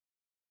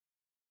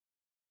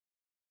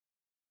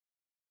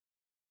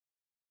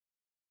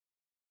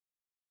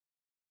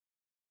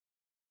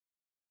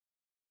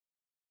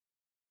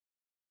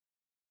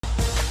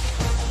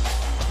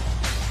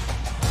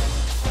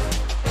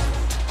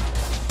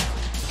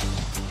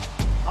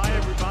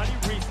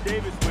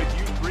Davis with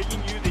you,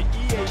 bringing you the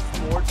EA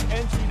Sports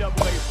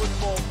NCAA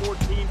Football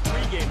 14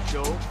 pregame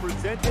show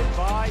presented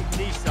by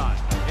Nissan.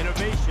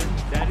 Innovation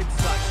that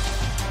excites.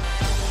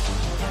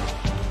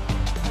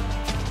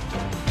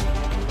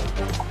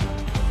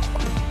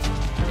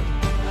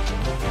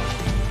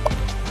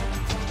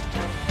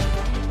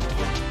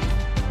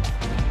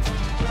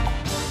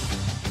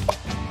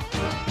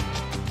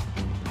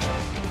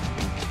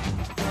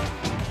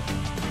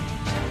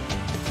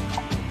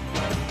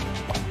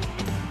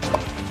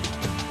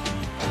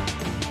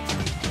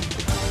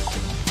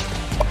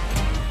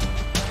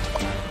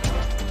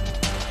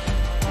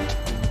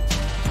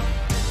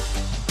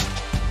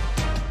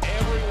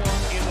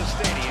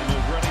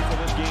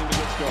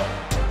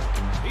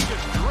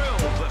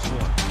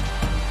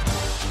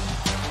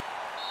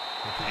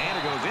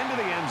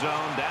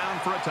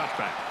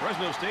 Touchback.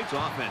 Fresno State's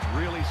offense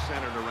really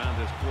centered around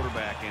this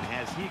quarterback, and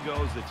as he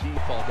goes, the team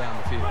fall down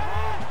the field.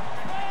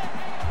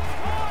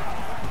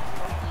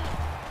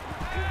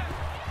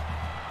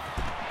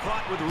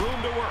 Caught with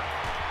room to work.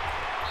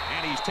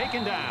 And he's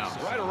taken down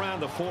right around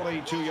the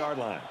 42-yard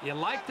line. You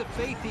like the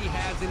faith he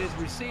has in his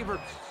receiver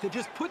to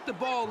just put the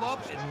ball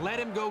up and let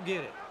him go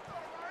get it.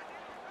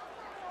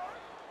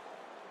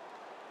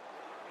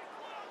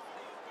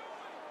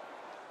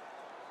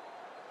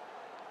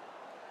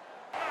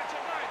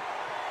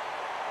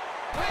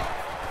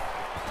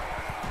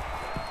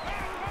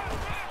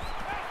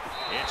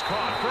 It's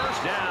caught.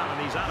 First down,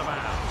 and he's out of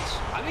bounds.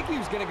 I think he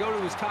was going to go to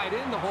his tight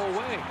end the whole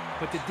way,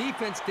 but the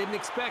defense didn't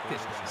expect it.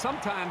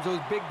 Sometimes those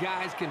big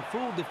guys can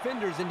fool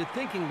defenders into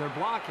thinking they're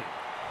blocking.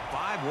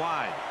 5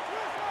 wide.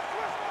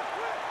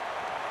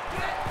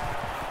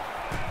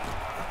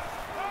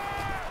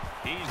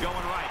 He's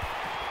going right.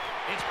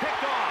 It's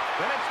picked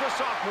off, and it's the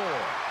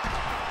sophomore.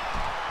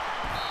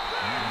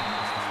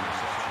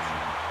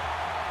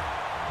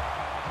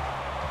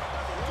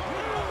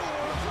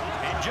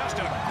 Just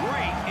a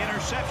great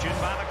interception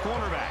by the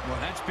cornerback. Well,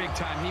 that's big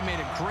time. He made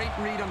a great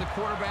read on the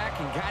quarterback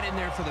and got in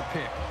there for the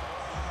pick.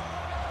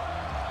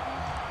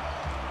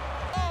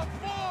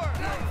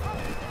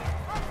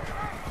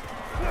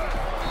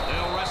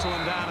 They'll wrestle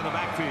him down in the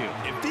backfield.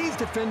 If these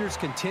defenders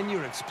continue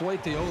to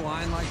exploit the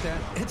O-line like that,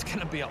 it's going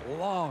to be a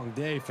long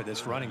day for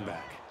this running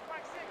back.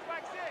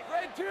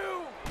 Red 2.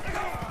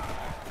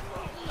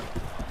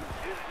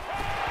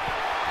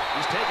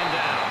 He's taken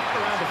down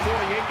around the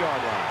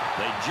 48-yard line.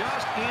 They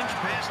just inched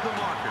past the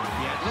marker.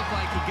 Yeah, it looked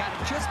like he got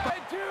it just by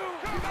 2.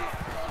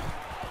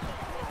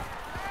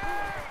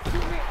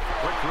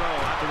 Quick throw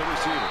out to the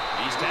receiver.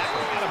 He's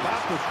tackled at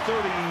about the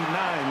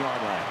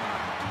 39-yard line.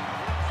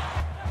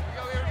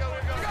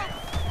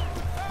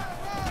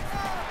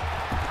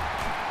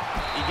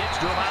 He gets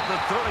to about the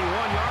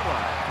 31-yard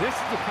line. This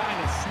is the kind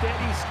of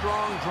steady,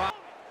 strong drive.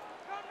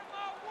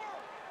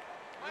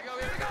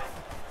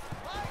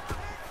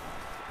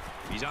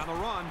 He's on the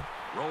run.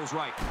 Rolls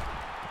right.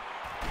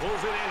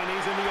 Pulls it in, and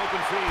he's in the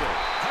open field.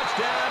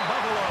 Touchdown,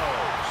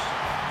 Buffaloes.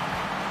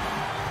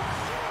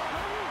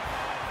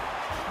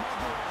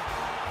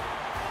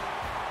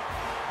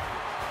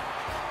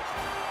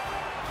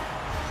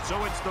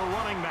 So it's the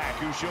running back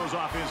who shows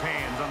off his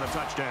hands on the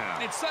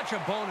touchdown. It's such a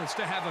bonus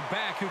to have a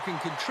back who can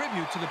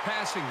contribute to the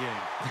passing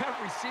game. That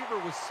receiver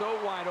was so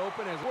wide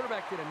open as the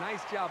quarterback did a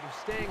nice job of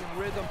staying in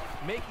rhythm,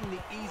 making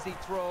the easy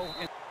throw.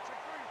 And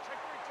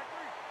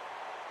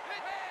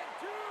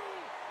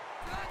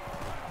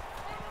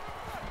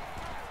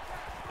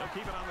they'll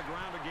keep it on the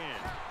ground again.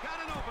 Got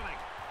an opening.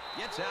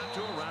 Gets out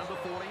to around the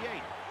 48.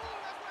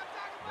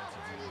 That's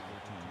a 14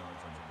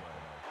 yards on the play.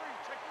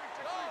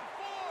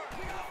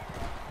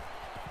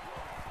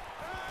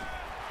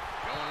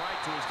 Going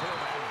right to his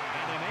tailback.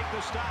 And they make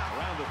the stop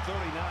around the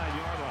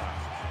 39-yard line.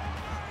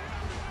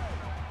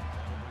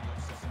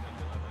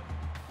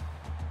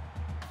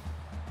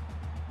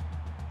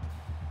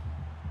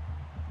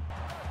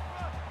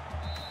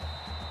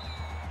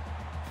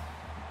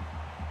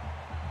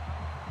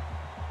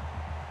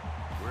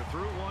 We're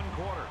through one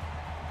quarter.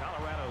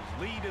 Colorado's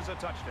lead is a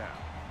touchdown.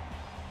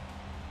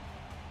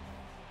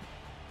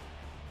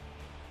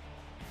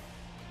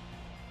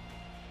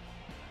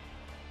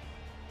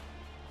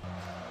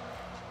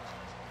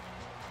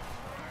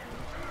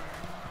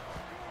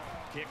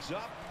 Kicks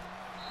up.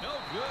 No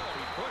good.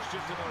 He pushed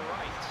it to the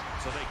right.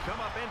 So they come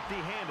up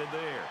empty-handed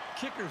there.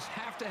 kickers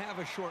have to have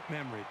a short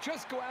memory.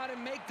 Just go out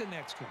and make the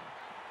next one.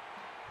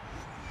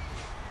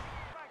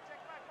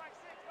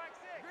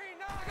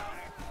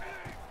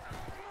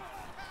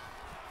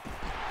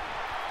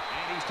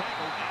 And he's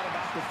tackled at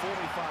about the 45.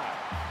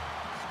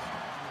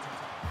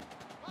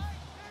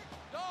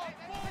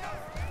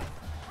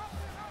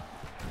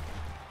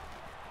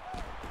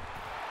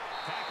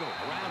 Tackled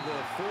around the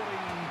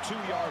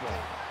 42-yard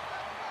line.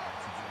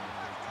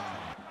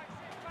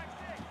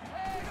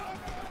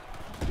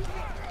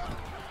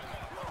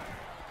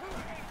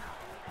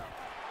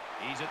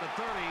 He's at the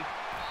 30.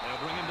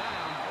 They'll bring him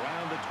down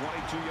around the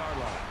 22-yard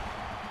line.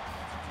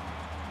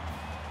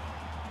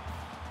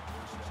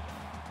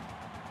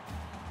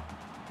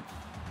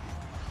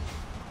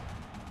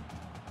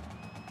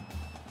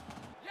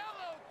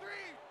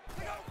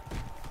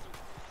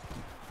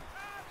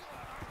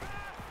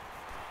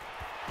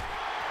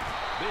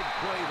 Big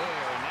play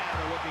there, and now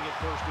they're looking at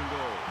first and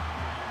goal.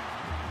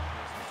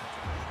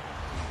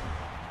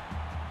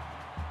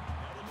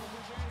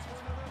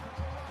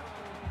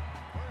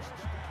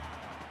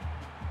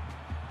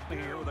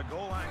 Here with a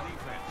goal line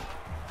defense.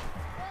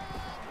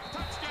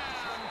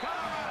 Touchdown,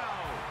 Colorado!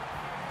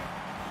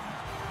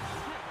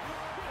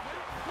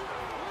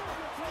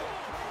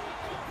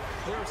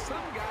 There are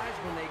some guys,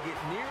 when they get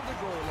near the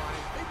goal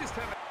line, they just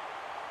have a...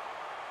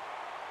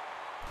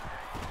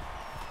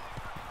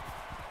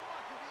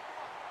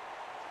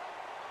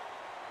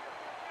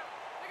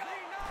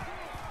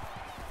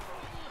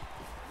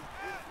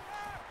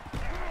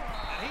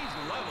 And he's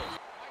level.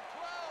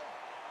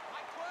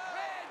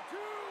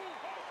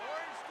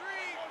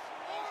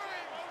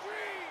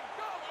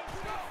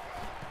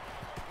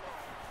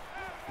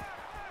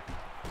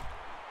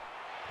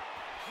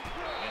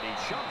 And he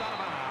shoved out of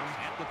bounds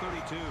at the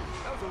 32.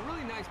 That was a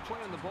really nice play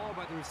on the ball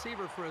by the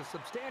receiver for a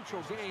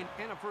substantial gain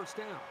and a first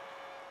down.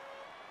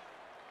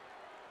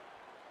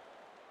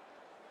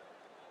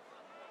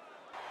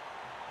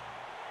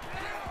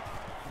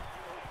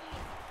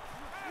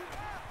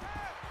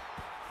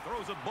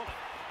 Throws a bullet.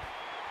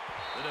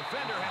 The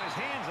defender had his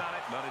hands on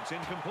it, but it's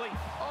incomplete.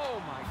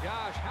 Oh, my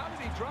gosh. How did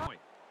he drop?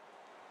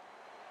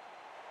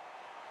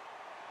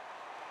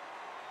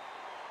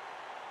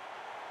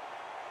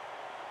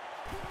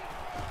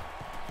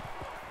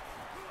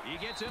 He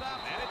gets it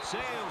up, and it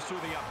sails through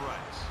the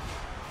uprights.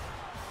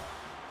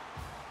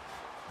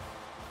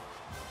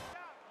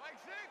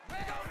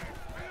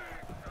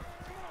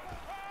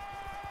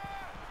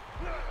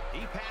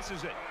 He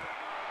passes it.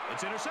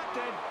 It's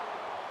intercepted.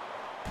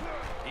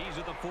 He's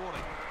at the 40.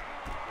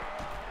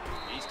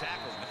 He's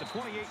tackled at the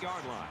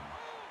 28-yard line.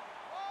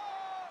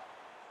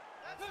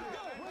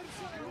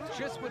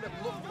 Just when it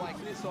looked like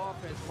this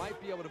offense might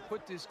be able to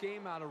put this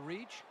game out of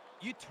reach,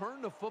 you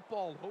turn the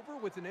football over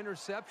with an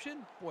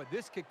interception. Boy,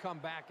 this could come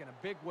back in a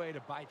big way to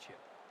bite you.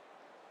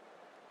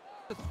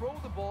 To throw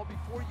the ball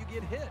before you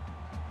get hit.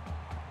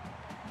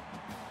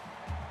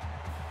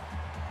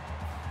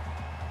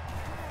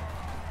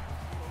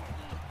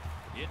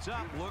 It's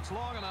up, looks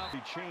long enough. He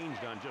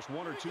changed on just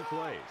one or two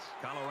plays.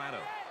 Colorado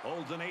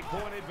holds an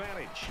 8-point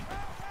advantage.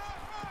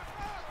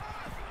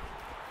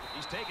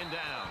 He's taken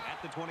down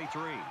at the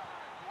 23.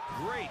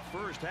 Great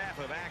first half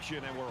of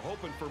action, and we're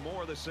hoping for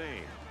more of the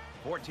same.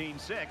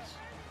 14-6,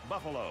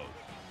 Buffalo.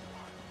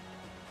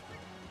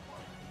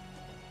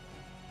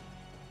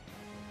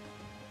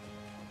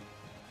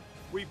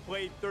 We've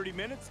played 30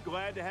 minutes.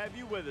 Glad to have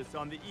you with us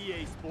on the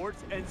EA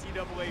Sports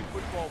NCAA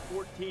Football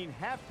 14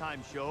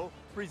 halftime show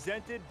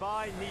presented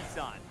by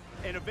Nissan.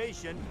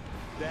 Innovation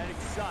that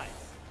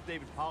excites.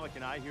 David Pollack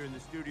and I here in the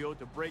studio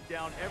to break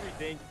down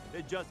everything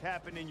that just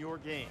happened in your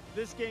game.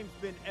 This game's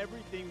been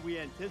everything we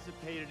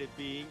anticipated it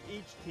being.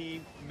 Each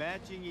team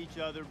matching each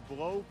other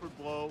blow for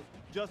blow.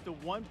 Just a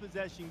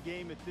one-possession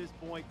game at this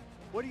point.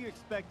 What do you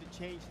expect to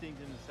change things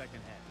in the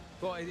second half?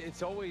 Well,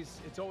 it's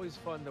always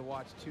fun to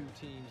watch two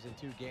teams in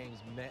two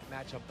games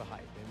match up the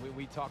hype. And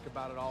we talk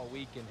about it all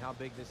week and how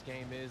big this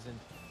game is. And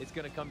it's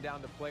going to come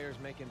down to players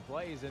making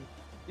plays. And,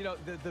 you know,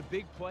 the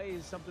big play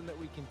is something that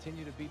we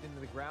continue to beat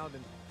into the ground.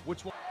 And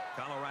which one?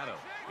 Colorado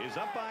is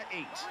up by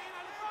 8.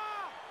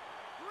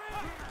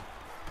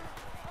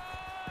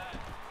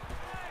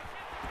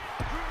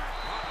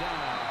 Down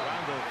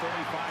around the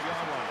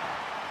 35-yard line.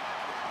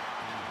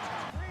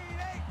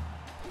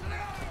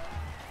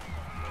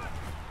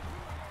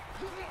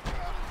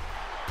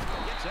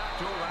 Gets out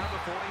to around the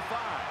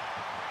 45.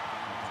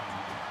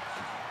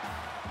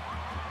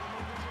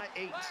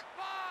 8.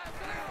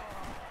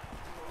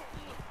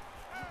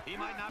 He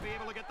might not be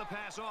able to get the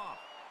pass off.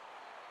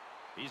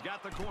 He's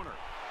got the corner.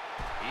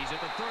 He's at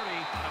the 30,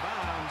 out of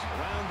bounds,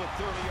 around the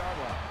 30-yard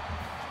line.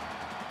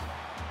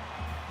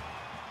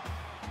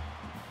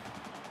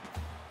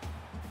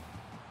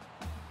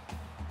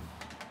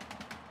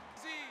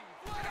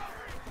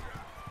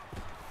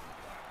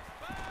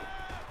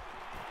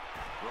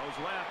 Throws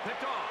left,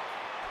 picked off.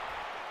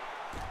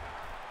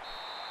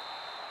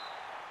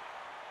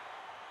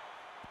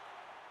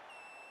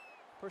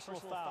 Personal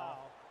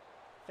foul.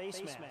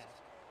 Face mask.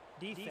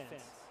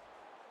 Defense.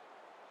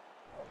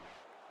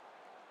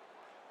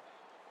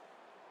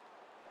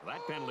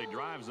 That penalty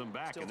drives them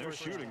back, and they're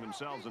shooting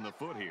themselves in the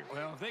foot here.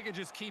 Well, if they could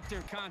just keep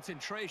their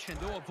concentration,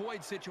 they'll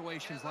avoid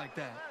situations like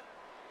that.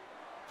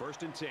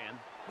 1st and 10.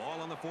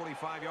 Ball on the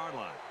 45-yard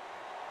line.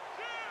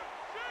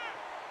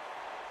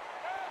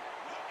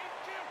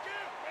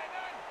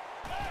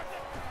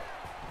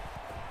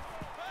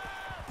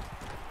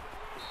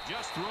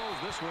 Just throws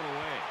this one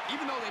away.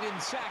 Even though they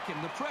didn't sack him,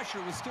 the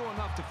pressure was still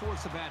enough to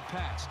force a bad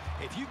pass.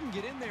 If you can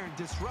get in there and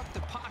disrupt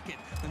the pocket,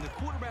 then the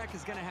quarterback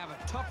is going to have a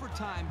tougher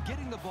time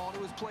getting the ball to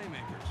his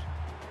playmakers.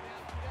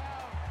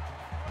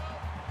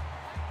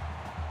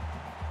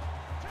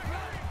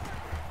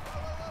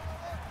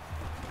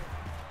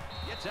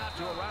 Gets out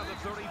to around the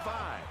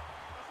 35.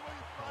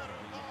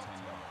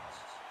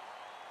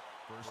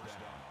 First down.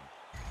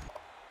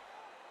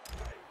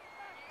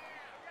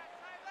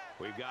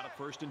 We've got a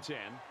 1st and 10.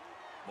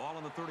 Ball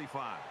on the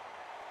 35.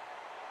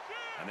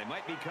 And they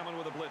might be coming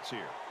with a blitz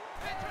here.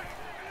 And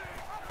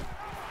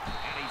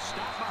he's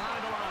stopped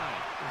behind the line.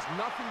 There's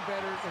nothing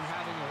better than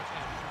having an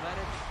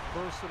athletic,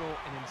 versatile,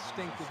 and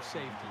instinctive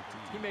safety.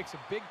 He makes a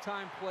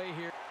big-time play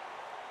here.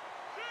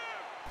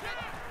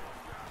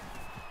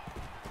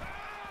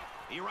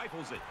 He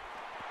rifles it.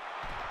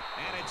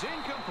 And it's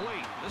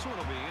incomplete. This one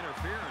will be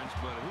interference,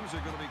 but who's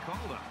it going to be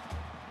called on?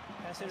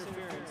 Pass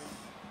interference.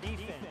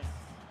 Defense.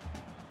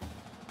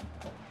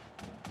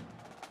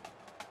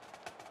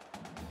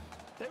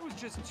 There was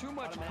just too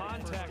much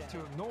Automatic contact first to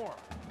down. ignore.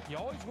 You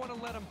always want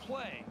to let him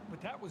play,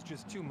 but that was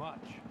just too much.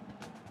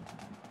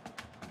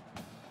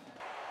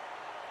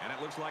 And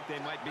it looks like they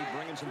might be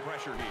bringing some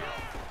pressure here.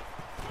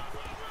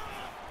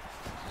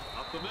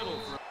 Up the middle.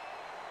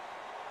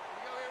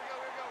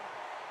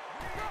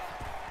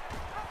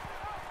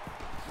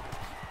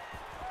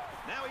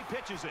 Now he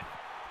pitches it.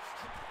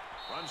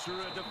 Runs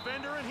through a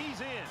defender, and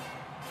he's in.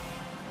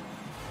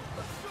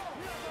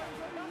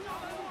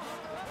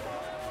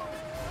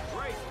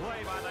 Great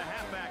play by the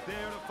halfback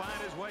there to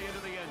find his way into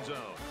the end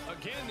zone.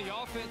 Again, the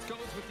offense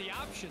goes with the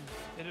option.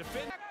 The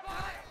defender.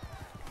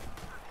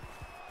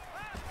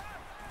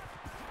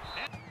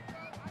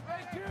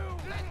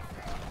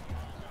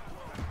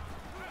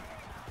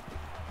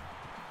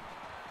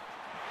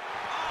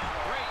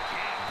 Great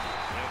catch.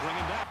 They'll bring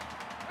him back.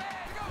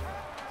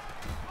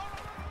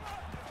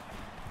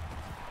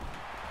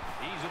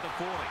 He's at the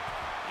 40.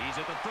 He's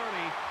at the 30.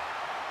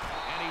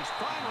 And he's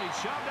finally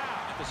shoved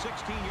out at the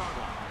 16-yard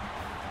line.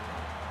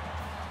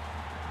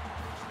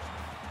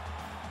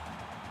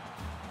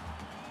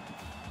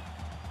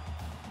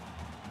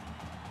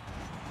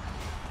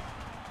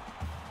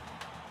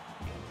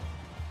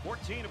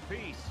 $14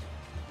 apiece.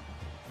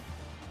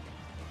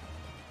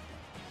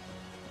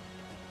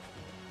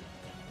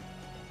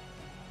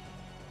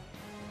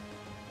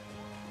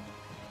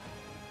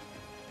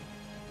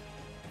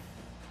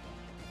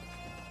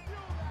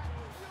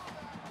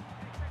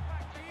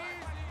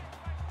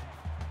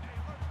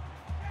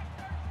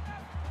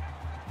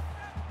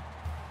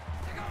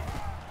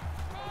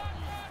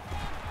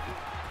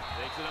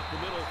 Takes it up the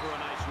middle for a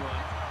nice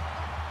run.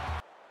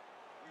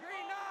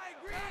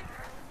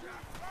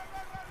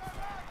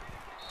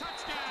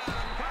 Touchdown,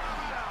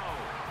 Colorado!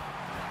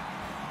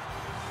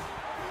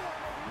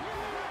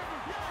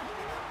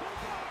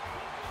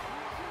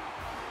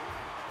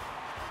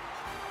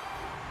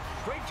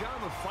 Great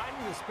job of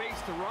finding the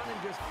space to run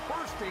and just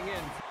bursting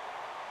in.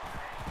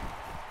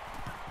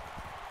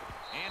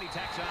 And he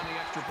tacks on the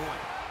extra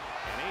point.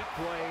 An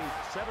 8-play,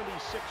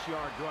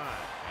 76-yard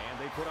drive, and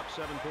they put up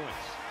 7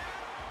 points.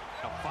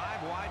 A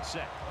 5-wide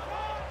set.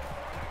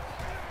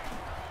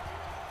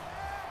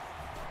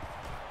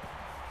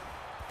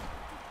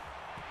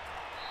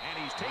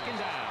 And he's taken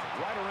down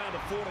right around the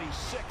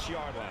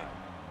 46-yard line.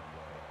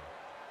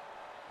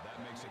 That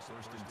makes it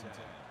first and 10.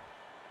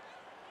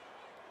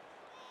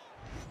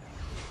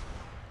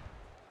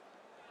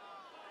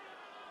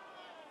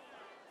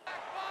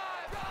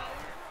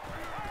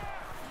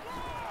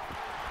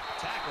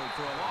 Tackled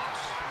for a loss.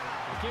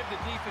 Give the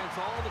defense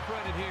all the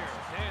credit here.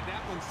 And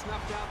that one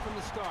snuffed out from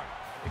the start.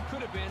 It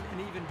could have been an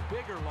even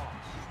bigger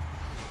loss.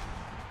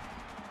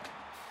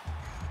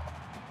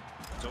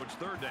 So it's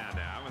third down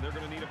now, and they're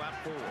going to need about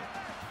 4.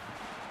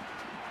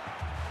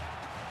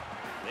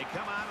 They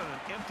come out in an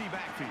empty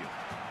backfield.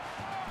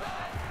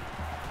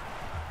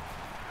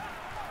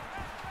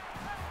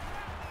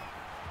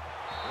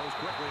 Goes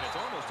quickly, and it's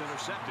almost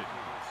intercepted.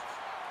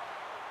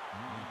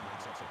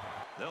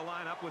 They'll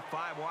line up with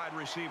 5 wide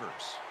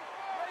receivers.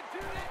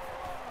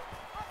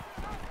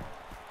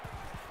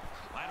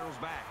 Laterals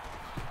back.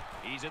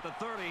 He's at the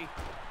 30.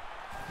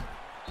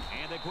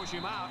 And they push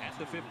him out at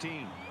the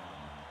 15.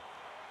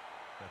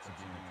 That's a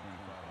gain of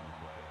 25 on the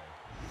play.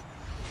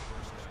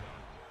 First down.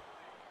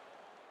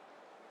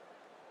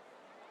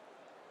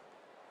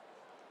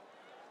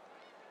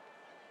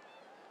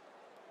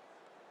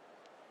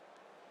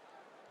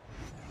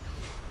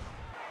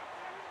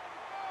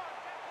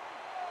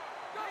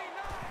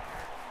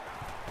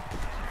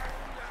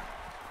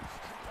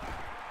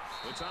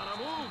 It's on a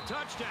move.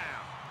 Touchdown.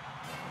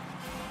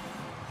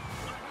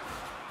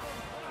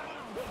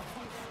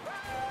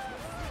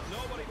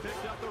 Nobody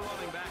picked up the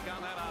running back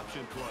on that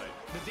option play.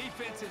 The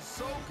defense is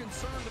so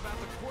concerned about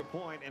the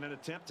Point in an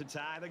attempt to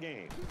tie the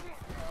game.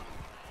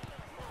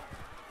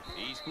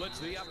 He splits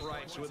the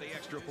uprights with the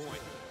extra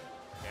point.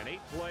 An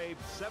 8-play,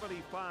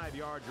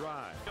 75-yard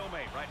drive.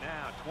 Stalemate right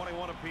now,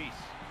 21 apiece.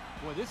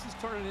 Boy, this is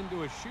turning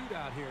into a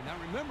shootout here. Now,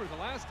 remember, the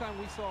last time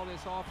we saw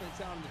this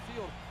offense out in the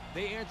field,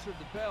 they answered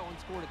the bell and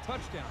scored a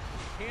touchdown.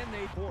 Can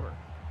they? Quarter.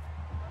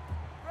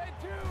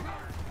 Throws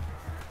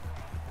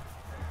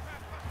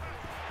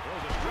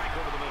a strike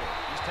over the middle.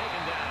 He's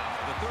taken down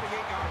at the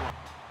 38-yard line.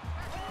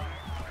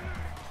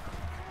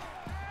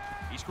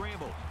 He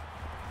scrambled.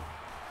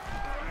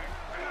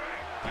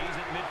 He's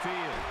at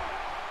midfield.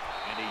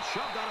 And he's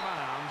shoved out of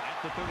bounds at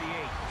the 38.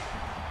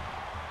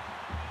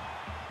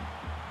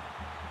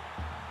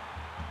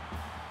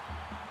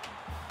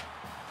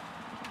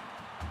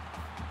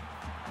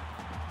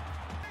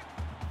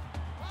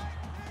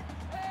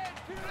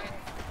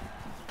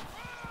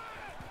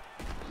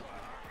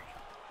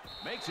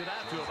 Takes it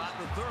out to about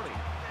the 30.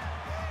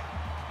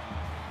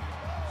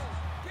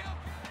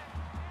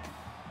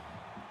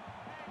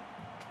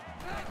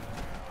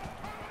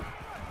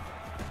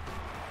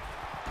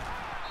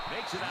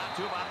 Makes it out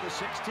to about the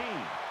 16.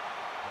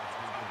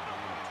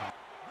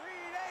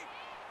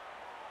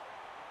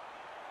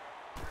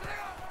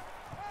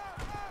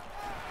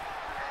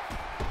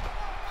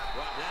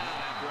 Brought down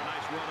after a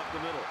nice run up the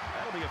middle.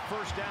 That'll be a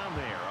first down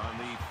there on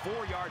the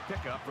 4-yard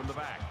pickup from the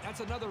back. That's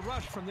another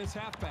rush from this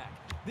halfback.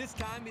 This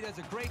time he does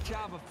a great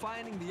job of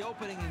finding the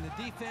opening in the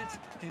defense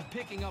and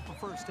picking up a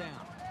first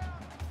down.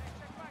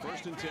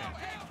 1st and 10.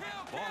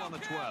 Ball on the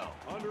 12.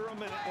 Under a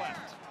minute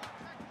left.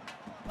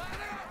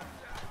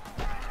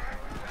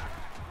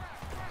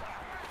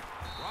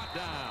 Brought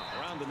down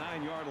around the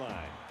 9-yard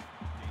line.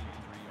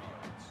 Gain 3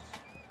 yards.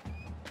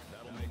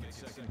 That'll make it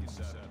 2nd and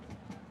 7.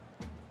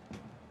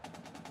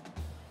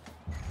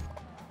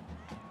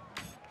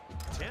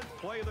 10th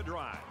play of the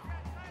drive.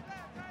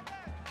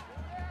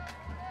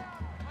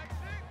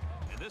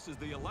 And this is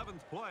the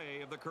 11th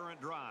play of the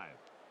current drive.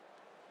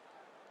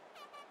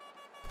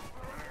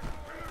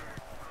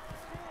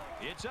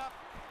 It's up.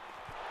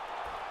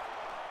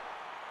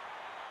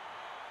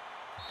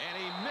 And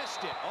he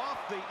missed it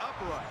off the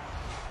upright.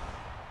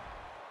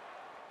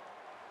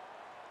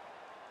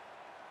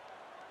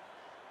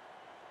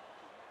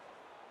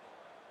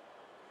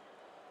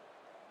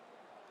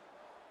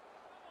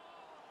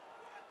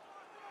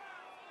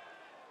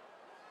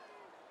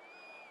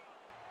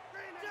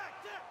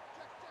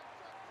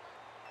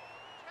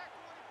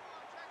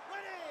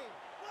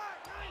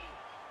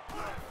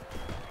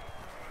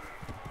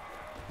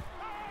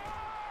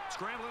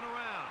 Scrambling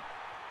around.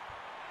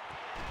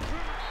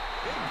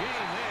 Big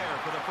gain there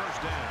for the first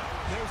down.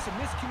 There was some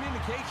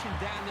miscommunication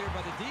down there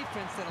by the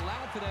defense that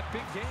allowed for that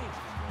big gain.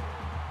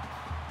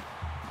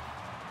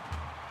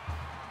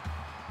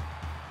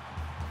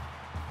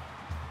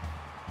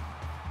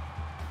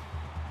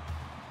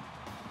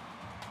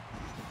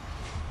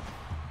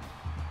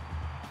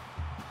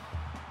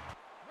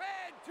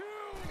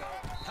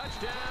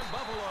 Touchdown,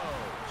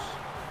 Buffaloes.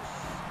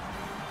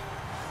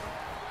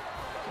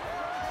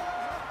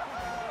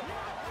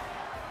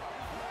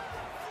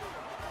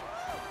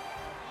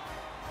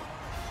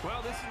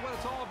 Well, this is what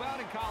it's all about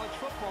in college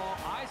football.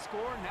 I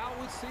score, now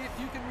let's see if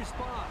you can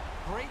respond.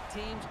 Great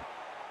teams.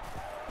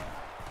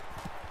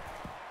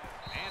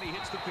 And he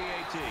hits the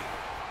PAT.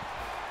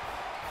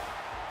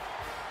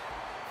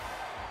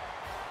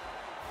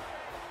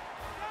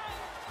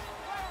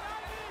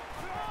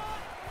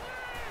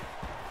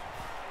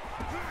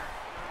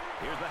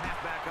 Here's the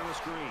halfback on the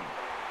screen.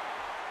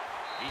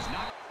 He's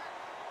not.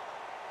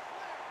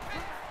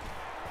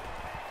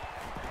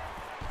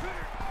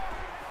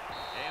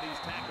 And he's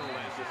tackled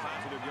as a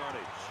positive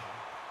yardage.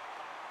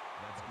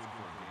 That's good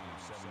for a gain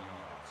of 7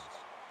 yards.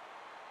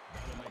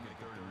 That'll make it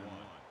 3rd and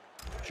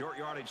 1. Short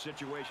yardage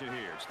situation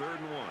here. It's 3rd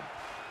and 1.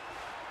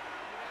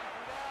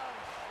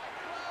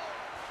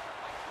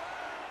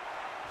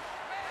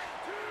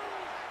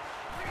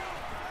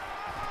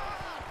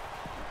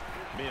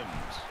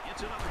 Mims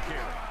gets another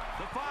carry.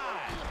 The 5.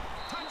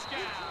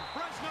 Touchdown,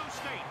 Fresno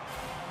State.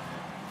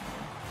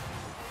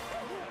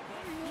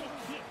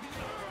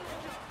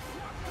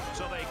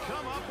 So they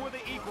come up with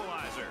the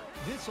equalizer.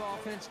 This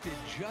offense did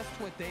just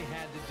what they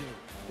had to do.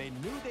 They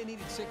knew they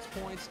needed 6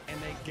 points, and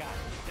they got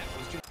it. That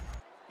was just...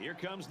 Here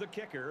comes the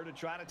kicker to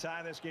try to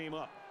tie this game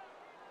up.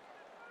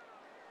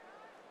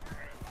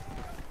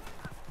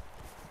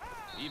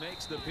 He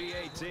makes the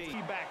PAT.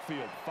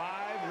 Backfield,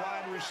 5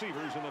 wide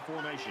receivers in the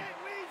formation.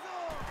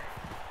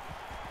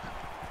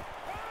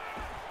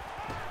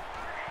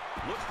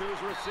 Looks to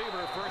his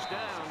receiver, first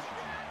down.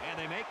 And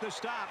they make the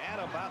stop at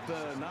about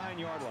the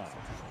 9-yard line.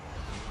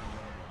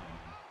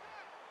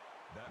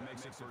 That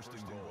makes it 1st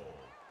and goal.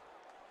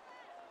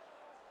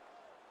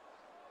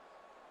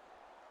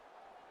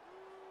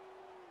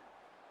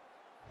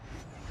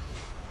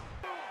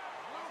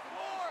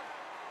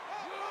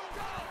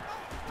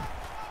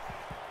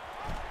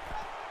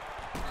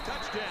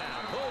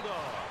 Touchdown,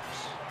 Bulldogs.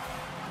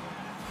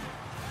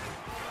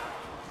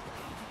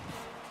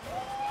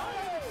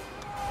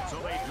 So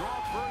they draw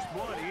first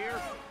blood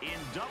here in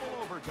double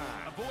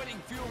overtime. Avoiding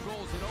field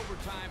goals in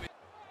overtime.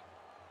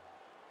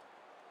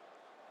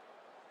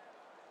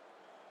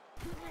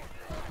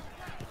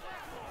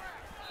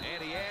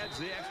 And he adds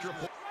the extra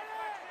point.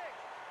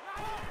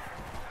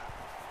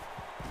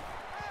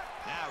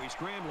 Now he's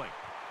scrambling.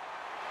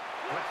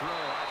 Quick throw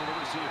out to the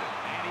receiver.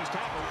 And he's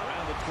tackled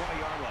around the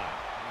 20-yard line.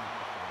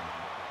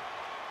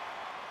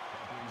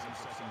 That brings him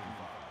 2nd and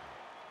 5.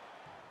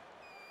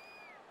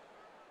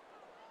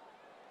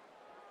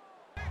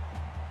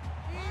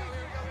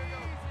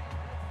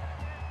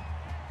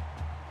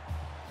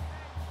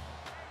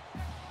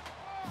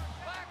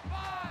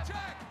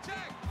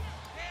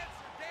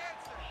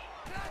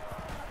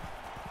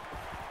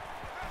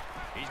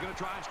 He's going to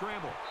try and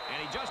scramble,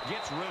 and he just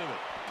gets rid of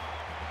it.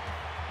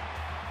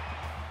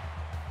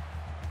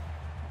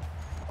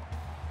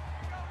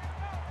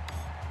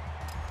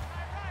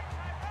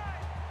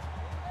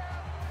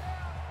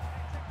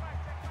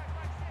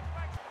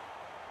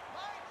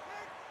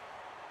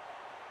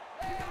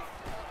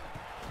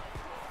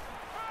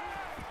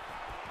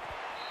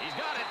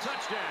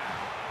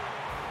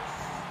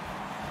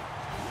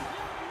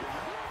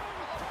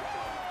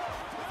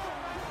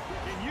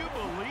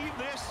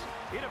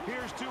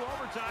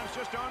 sometimes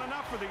just aren't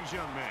enough for these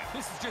young men.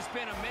 This has just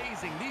been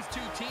amazing. These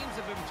two teams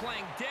have been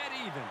playing dead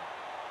even.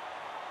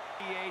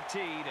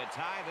 EAT to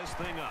tie this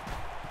thing up.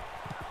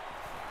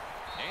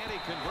 And he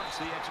converts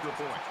the extra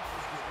point.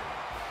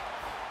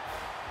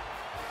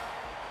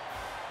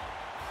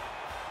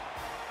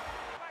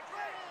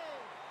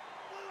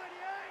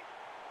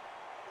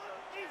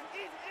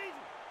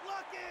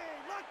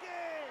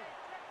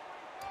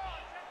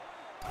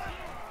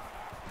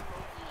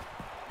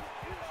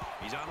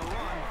 He's on the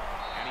run,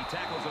 and he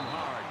tackles him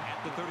hard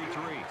at the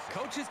 33.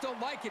 Coaches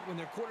don't like it when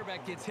their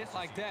quarterback gets hit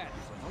like that.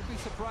 Don't be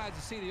surprised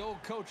to see the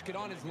old coach get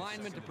on his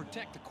linemen to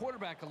protect the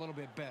quarterback a little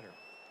bit better.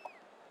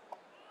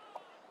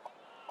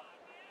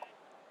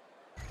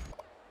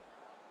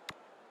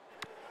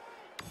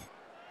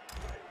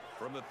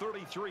 From the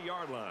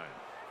 33-yard line,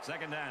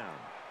 second down.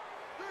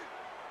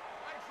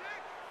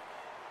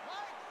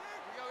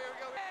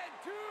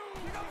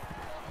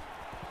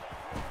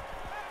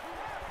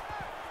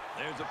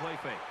 There's a play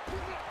fake.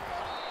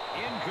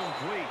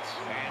 Incomplete.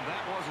 And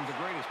that wasn't the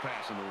greatest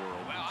pass in the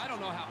world. Well, I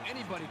don't know how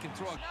anybody can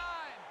throw a...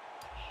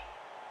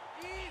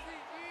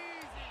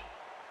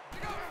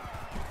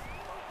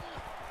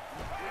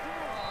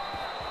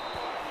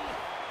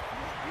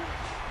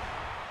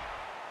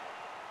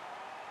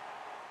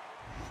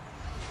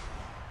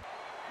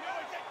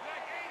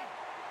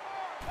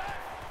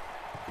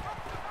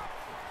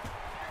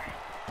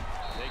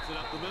 Takes it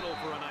up the middle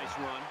for a nice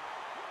run.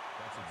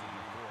 That's a gain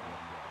of 4 on the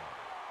drive.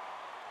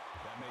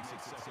 That makes it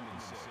 2nd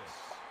and 6.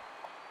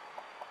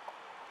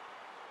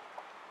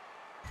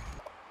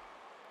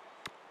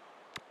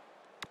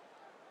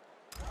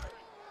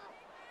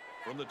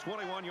 From the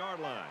 21-yard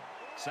line,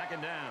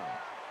 second down.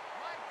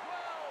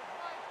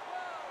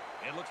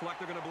 It looks like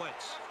they're going to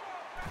blitz.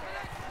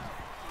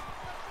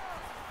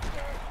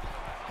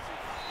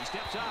 He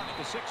steps out at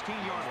the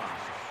 16-yard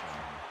line.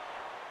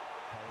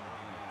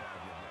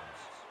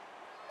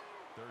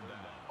 Third down.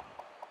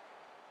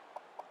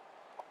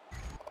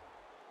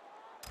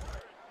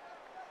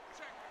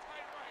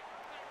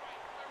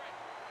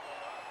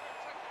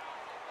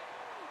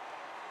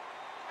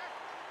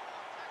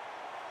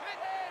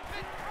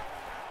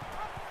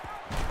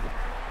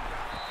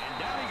 And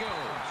down he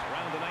goes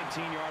around the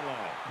 19-yard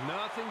line.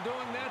 Nothing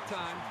doing that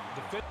time.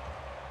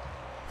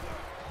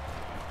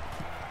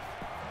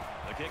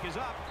 The kick is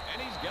up,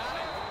 and he's got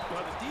it.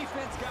 Well, the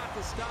defense got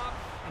the stop,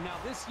 and now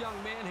this young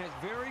man has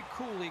very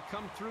coolly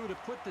come through to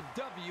put the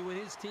W in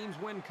his team's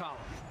win column.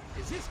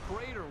 Is this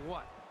great or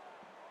what?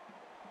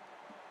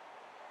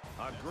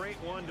 A great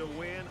one to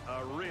win,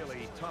 a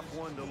really tough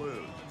one to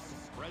lose.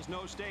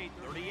 Fresno State,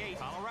 38.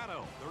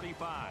 Colorado,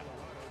 35.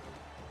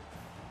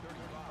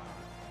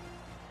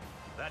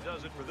 That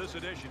does it for this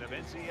edition of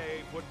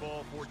NCAA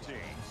Football 14.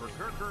 For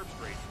Kirk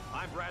Herbstreit,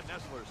 I'm Brad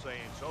Nessler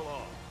saying so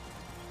long.